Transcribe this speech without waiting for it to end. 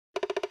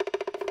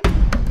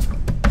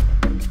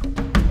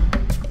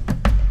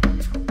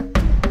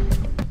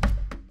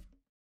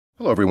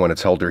Hello everyone,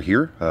 it's Helder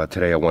here.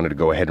 Today I wanted to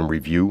go ahead and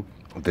review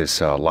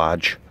this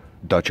Lodge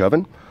Dutch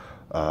oven.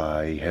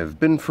 I have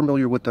been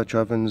familiar with Dutch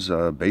ovens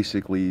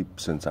basically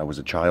since I was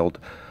a child.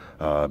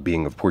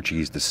 Being of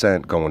Portuguese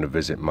descent, going to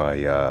visit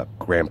my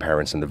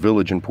grandparents in the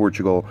village in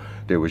Portugal,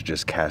 there was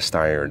just cast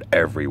iron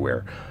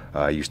everywhere.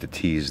 I used to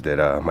tease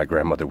that my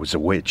grandmother was a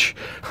witch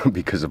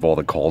because of all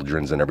the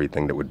cauldrons and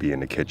everything that would be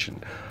in the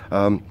kitchen.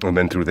 And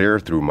then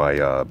through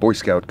my Boy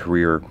Scout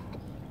career,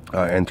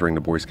 entering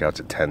the Boy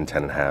Scouts at 10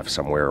 and a half,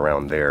 somewhere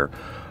around there.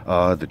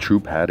 The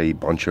troop had a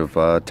bunch of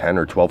 10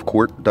 or 12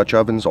 quart Dutch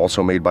ovens,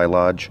 also made by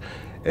Lodge,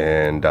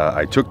 and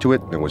I took to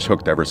it and was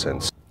hooked ever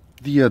since.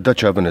 The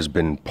Dutch oven has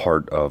been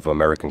part of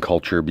American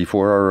culture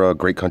before our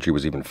great country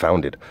was even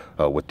founded,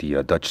 with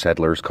the Dutch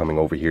settlers coming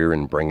over here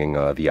and bringing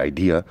the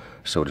idea,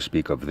 so to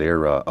speak, of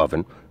their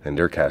oven and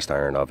their cast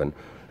iron oven.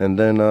 And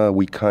then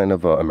we kind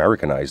of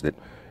Americanized it,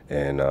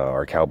 and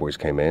our cowboys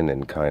came in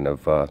and kind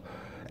of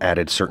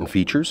added certain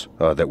features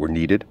that were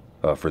needed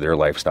for their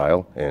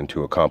lifestyle and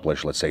to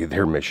accomplish, let's say,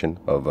 their mission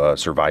of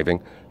surviving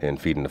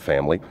and feeding the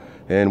family.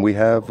 And we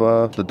have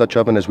the Dutch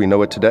oven as we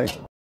know it today.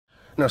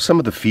 Now, some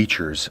of the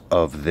features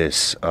of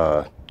this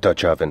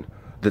Dutch oven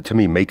that to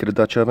me make it a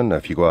Dutch oven,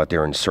 if you go out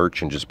there and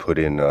search and just put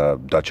in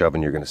Dutch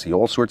oven, you're going to see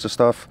all sorts of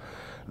stuff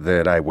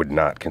that I would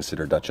not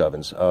consider Dutch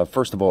ovens.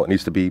 First of all, it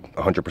needs to be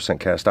 100%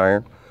 cast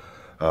iron.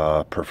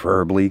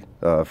 Preferably,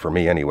 for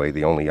me anyway,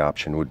 the only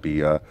option would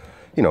be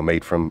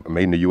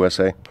made in the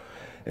USA,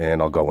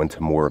 and I'll go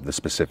into more of the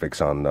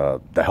specifics on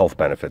the health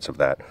benefits of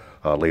that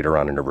later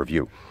on in the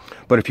review.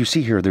 But if you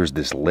see here, there's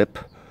this lip,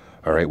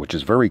 all right, which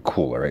is very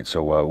cool, all right?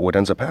 So what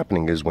ends up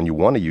happening is when you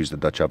want to use the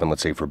Dutch oven,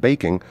 let's say for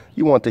baking,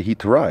 you want the heat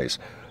to rise.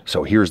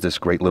 So here's this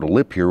great little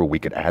lip here where we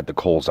could add the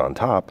coals on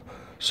top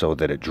so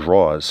that it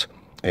draws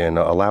and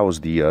allows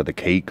the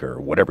cake or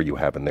whatever you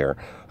have in there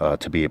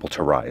to be able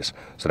to rise.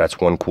 So that's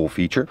one cool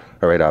feature.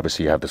 All right,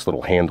 obviously you have this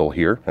little handle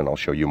here, and I'll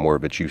show you more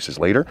of its uses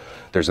later.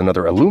 There's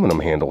another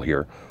aluminum handle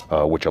here,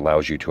 which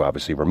allows you to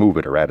obviously remove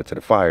it or add it to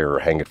the fire or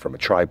hang it from a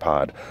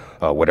tripod,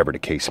 whatever the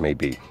case may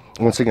be.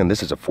 Once again,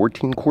 this is a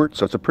 14 quart,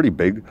 so it's a pretty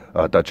big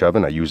Dutch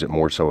oven. I use it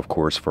more so, of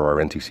course, for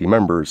our NTC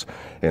members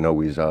and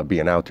always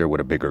being out there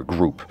with a bigger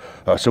group.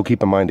 So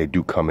keep in mind they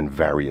do come in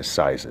various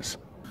sizes.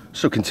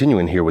 So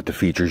continuing here with the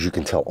features, you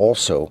can tell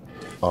also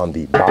on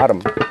the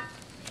bottom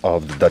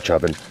of the Dutch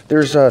oven,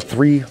 there's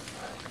three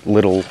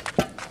little,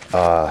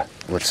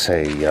 let's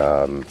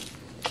say,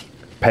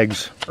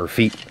 pegs or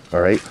feet, all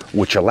right,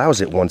 which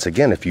allows it, once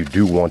again, if you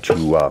do want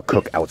to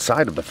cook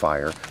outside of the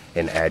fire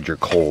and add your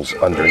coals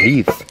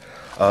underneath,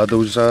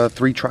 those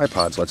three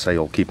tripods, let's say,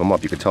 will keep them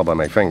up. You can tell by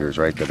my fingers,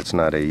 right, that it's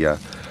not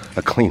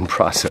a clean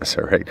process,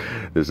 all right?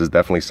 This is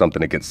definitely something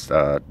that gets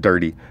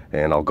dirty,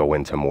 and I'll go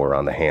into more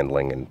on the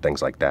handling and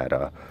things like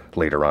that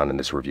later on in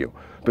this review.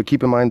 But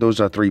keep in mind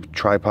those three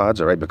tripods,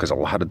 all right, because a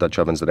lot of Dutch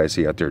ovens that I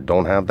see out there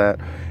don't have that,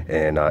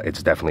 and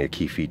it's definitely a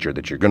key feature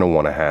that you're going to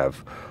want to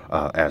have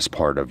as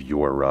part of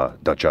your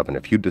Dutch oven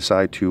if you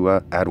decide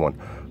to add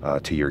one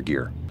to your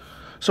gear.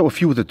 So a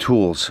few of the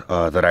tools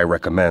that I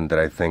recommend that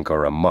I think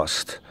are a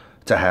must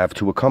to have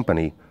to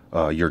accompany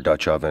your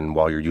Dutch oven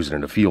while you're using it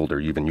in the field or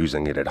even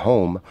using it at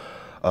home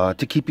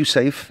to keep you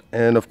safe,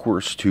 and of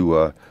course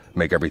to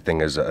make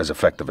everything as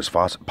effective as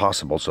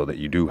possible so that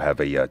you do have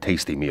a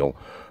tasty meal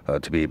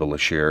to be able to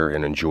share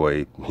and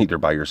enjoy either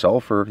by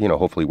yourself or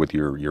hopefully with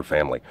your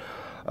family.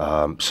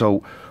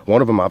 So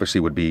one of them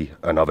obviously would be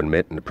an oven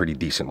mitt, and a pretty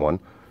decent one,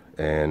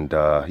 and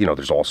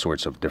there's all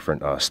sorts of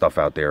different stuff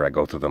out there. I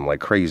go through them like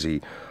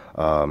crazy,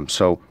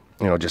 so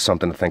just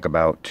something to think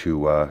about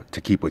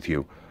to keep with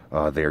you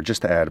there,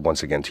 just to add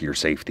once again to your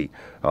safety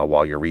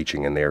while you're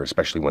reaching in there,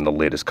 especially when the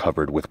lid is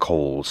covered with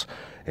coals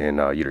and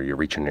you're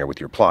reaching there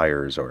with your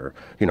pliers or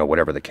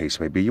whatever the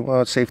case may be.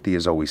 Safety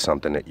is always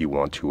something that you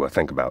want to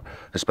think about,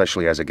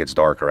 especially as it gets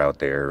darker out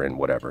there and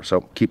whatever.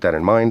 So keep that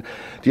in mind.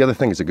 The other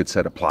thing is a good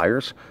set of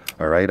pliers.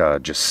 All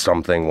right, just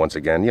something once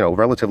again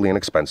relatively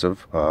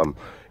inexpensive.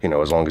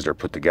 As long as they're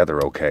put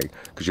together okay,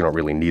 because you don't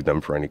really need them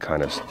for any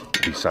kind of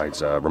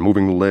besides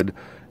removing the lid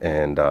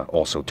and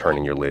also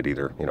turning your lid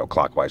either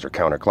clockwise or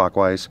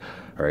counterclockwise.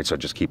 All right, so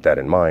just keep that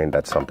in mind.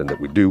 That's something that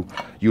we do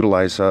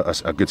utilize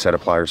a good set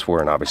of pliers for,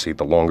 and obviously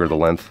the longer the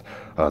length,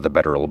 the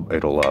better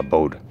it'll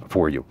bode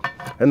for you.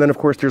 And then of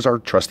course there's our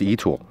trusty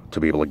e-tool to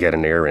be able to get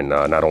in there and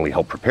not only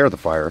help prepare the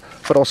fire,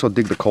 but also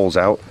dig the coals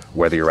out,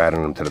 whether you're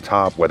adding them to the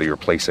top, whether you're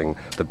placing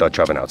the Dutch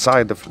oven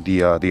outside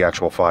the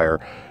actual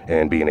fire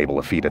and being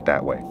able to feed it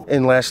that way.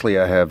 And lastly,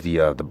 I have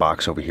the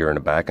box over here in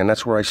the back, and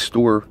that's where I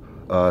store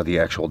the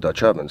actual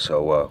Dutch oven.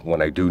 So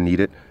when I do need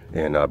it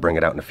and bring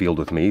it out in the field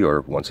with me,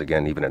 or once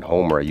again even at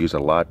home where I use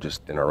it a lot,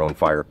 just in our own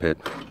fire pit,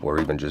 or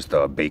even just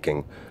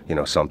baking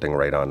something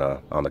right on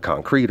the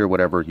concrete or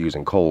whatever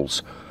using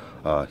coals,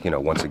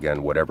 Once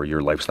again, whatever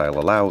your lifestyle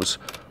allows,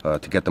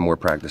 to get the more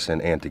practice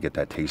in and to get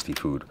that tasty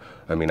food.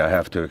 I mean, I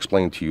have to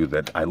explain to you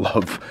that I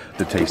love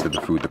the taste of the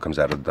food that comes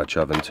out of the Dutch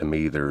oven. To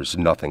me, there's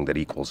nothing that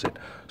equals it.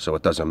 So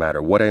it doesn't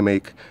matter what I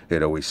make,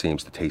 it always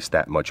seems to taste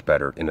that much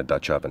better in a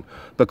Dutch oven.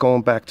 But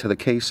going back to the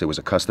case, it was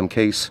a custom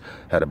case.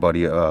 Had a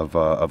buddy of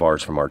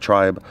ours from our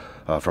tribe,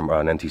 from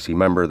an NTC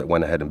member, that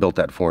went ahead and built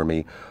that for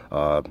me.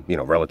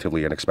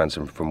 Relatively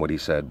inexpensive from what he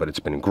said, but it's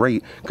been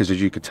great because,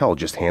 as you could tell,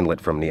 just handle it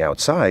from the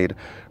outside,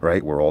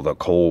 right, where all the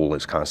coal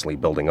is constantly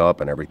building up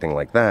and everything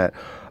like that,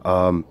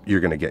 you're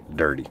going to get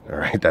dirty, all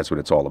right? That's what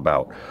it's all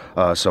about.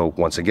 So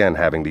once again,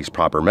 having these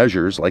proper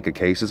measures like a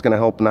case is going to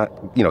help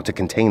to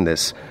contain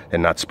this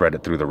and not spread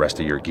it through the rest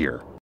of your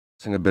gear.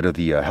 A bit of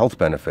the health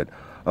benefit.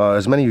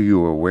 As many of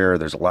you are aware,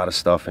 there's a lot of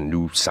stuff and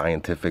new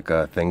scientific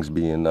things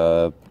being,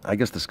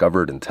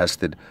 discovered and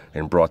tested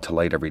and brought to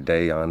light every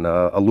day on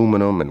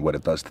aluminum and what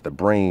it does to the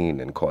brain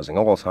and causing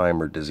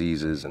Alzheimer's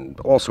diseases and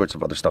all sorts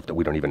of other stuff that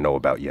we don't even know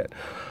about yet.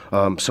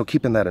 So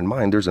keeping that in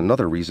mind, there's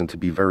another reason to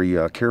be very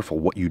careful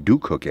what you do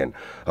cook in.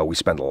 We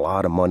spend a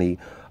lot of money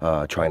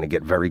trying to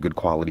get very good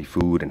quality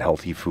food and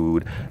healthy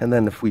food, and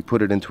then if we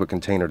put it into a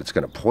container that's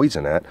going to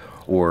poison it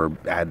or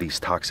add these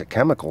toxic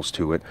chemicals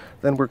to it,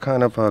 then we're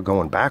kind of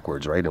going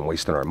backwards, right, and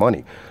wasting our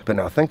money. But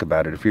now think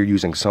about it. If you're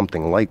using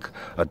something like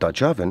a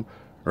Dutch oven,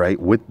 right,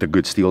 with the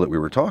good steel that we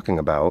were talking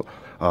about,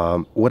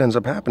 what ends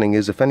up happening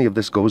is if any of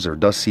this goes or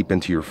does seep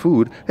into your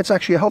food, it's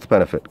actually a health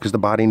benefit because the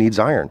body needs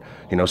iron,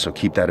 so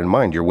keep that in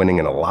mind. You're winning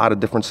in a lot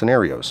of different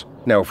scenarios.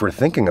 Now, if we're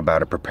thinking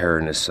about a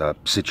preparedness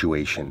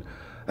situation,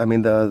 I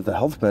mean, the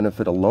health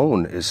benefit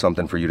alone is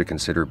something for you to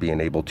consider being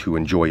able to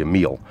enjoy a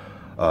meal.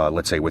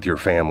 Let's say with your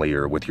family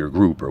or with your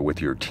group or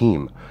with your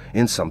team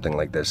in something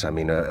like this. I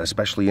mean,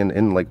 especially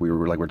in like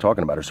we're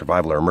talking about a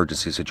survival or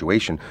emergency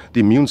situation, the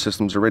immune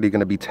system's already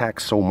going to be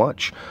taxed so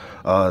much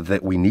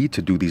that we need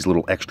to do these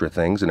little extra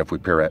things. And if we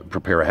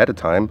prepare ahead of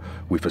time,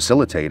 we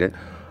facilitate it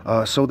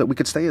so that we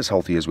could stay as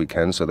healthy as we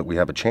can, so that we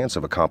have a chance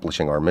of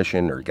accomplishing our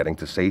mission or getting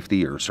to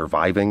safety or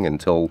surviving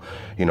until,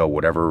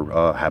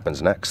 whatever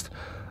happens next.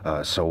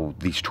 So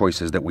these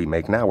choices that we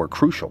make now are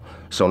crucial.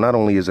 So not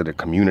only is it a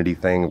community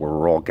thing where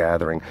we're all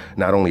gathering,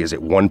 not only is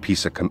it one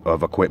piece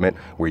of equipment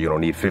where you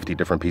don't need 50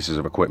 different pieces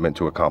of equipment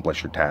to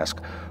accomplish your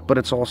task, but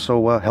it's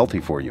also healthy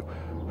for you.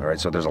 All right,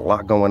 so there's a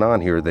lot going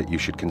on here that you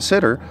should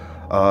consider.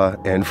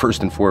 And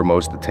first and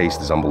foremost, the taste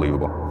is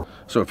unbelievable.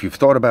 So if you've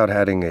thought about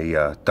adding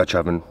a Dutch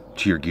oven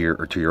to your gear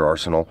or to your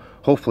arsenal,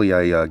 hopefully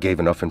I gave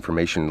enough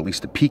information at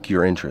least to pique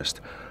your interest.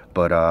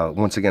 But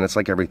once again, it's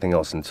like everything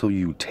else. Until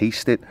you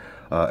taste it,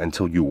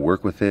 until you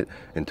work with it,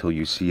 until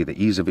you see the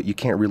ease of it, you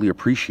can't really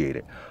appreciate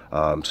it.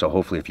 So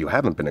hopefully, if you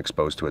haven't been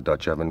exposed to a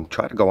Dutch oven,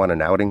 try to go on an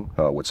outing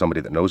with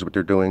somebody that knows what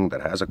they're doing,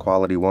 that has a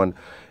quality one,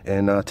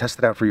 and test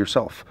it out for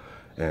yourself.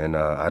 And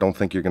I don't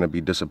think you're going to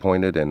be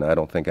disappointed, and I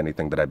don't think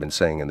anything that I've been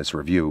saying in this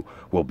review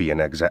will be an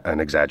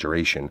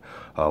exaggeration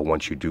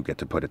once you do get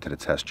to put it to the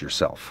test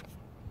yourself.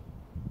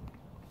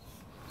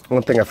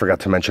 One thing I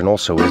forgot to mention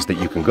also is that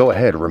you can go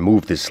ahead,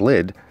 remove this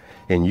lid,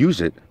 and use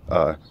it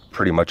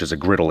pretty much as a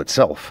griddle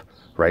itself,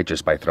 right?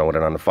 Just by throwing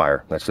it on the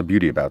fire. That's the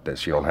beauty about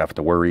this. You don't have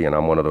to worry, and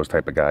I'm one of those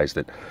type of guys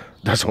that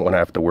doesn't want to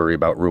have to worry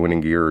about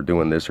ruining gear or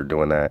doing this or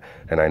doing that.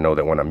 And I know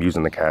that when I'm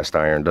using the cast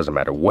iron, doesn't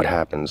matter what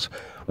happens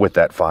with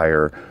that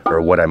fire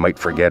or what I might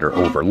forget or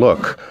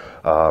overlook,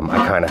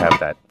 I kind of have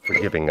that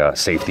forgiving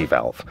safety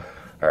valve.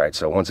 All right,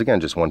 so once again,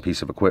 just one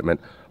piece of equipment,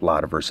 a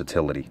lot of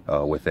versatility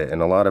with it,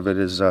 and a lot of it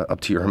is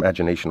up to your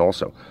imagination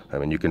also. I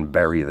mean, you can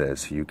bury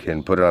this, you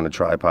can put it on a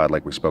tripod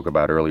like we spoke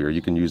about earlier,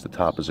 you can use the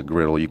top as a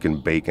griddle, you can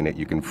bake in it,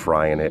 you can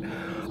fry in it.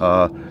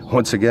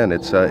 Once again,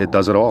 it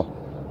does it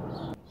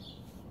all.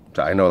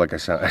 So I know, like I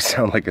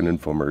sound like an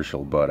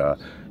infomercial, but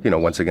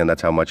once again,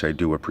 that's how much I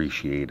do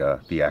appreciate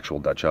the actual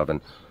Dutch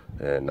oven.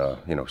 And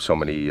so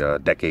many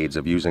decades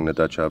of using the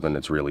Dutch oven,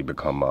 it's really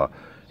become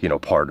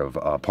part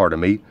of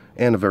me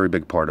and a very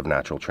big part of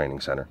Natural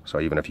Training Center. So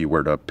even if you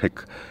were to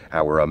pick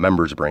our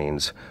members'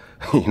 brains,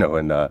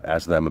 and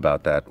ask them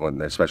about that,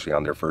 especially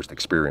on their first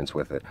experience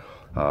with it,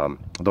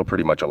 they'll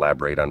pretty much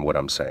elaborate on what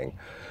I'm saying.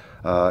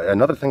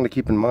 Another thing to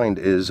keep in mind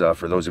is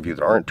for those of you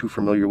that aren't too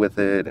familiar with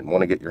it and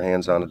want to get your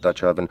hands on a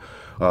Dutch oven,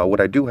 what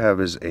I do have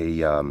is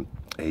a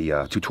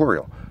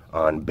tutorial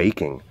on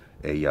baking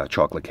a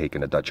chocolate cake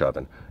in a Dutch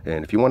oven.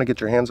 And if you want to get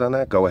your hands on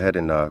that, go ahead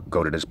and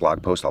go to this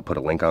blog post. I'll put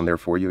a link on there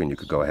for you, and you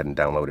could go ahead and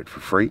download it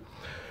for free.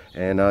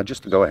 And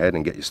just to go ahead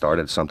and get you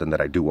started, it's something that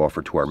I do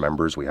offer to our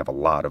members. We have a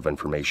lot of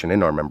information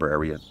in our member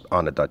area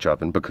on the Dutch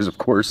oven because, of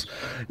course,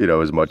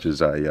 as much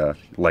as I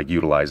like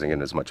utilizing it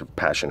and as much of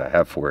passion I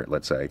have for it,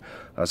 let's say,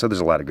 so there's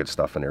a lot of good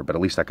stuff in there. But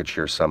at least I could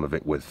share some of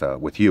it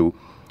with you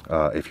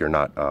if you're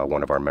not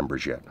one of our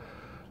members yet.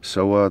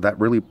 So that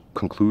really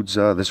concludes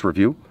this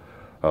review.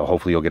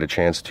 Hopefully you'll get a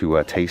chance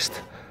to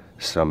taste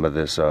some of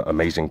this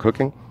amazing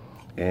cooking.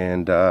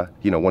 And,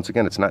 once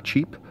again, it's not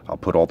cheap. I'll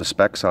put all the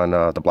specs on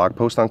the blog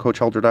post on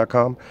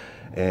CoachHelder.com.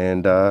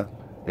 And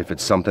if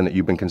it's something that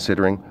you've been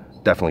considering,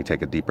 definitely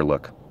take a deeper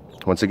look.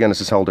 Once again, this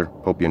is Helder.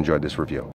 Hope you enjoyed this review.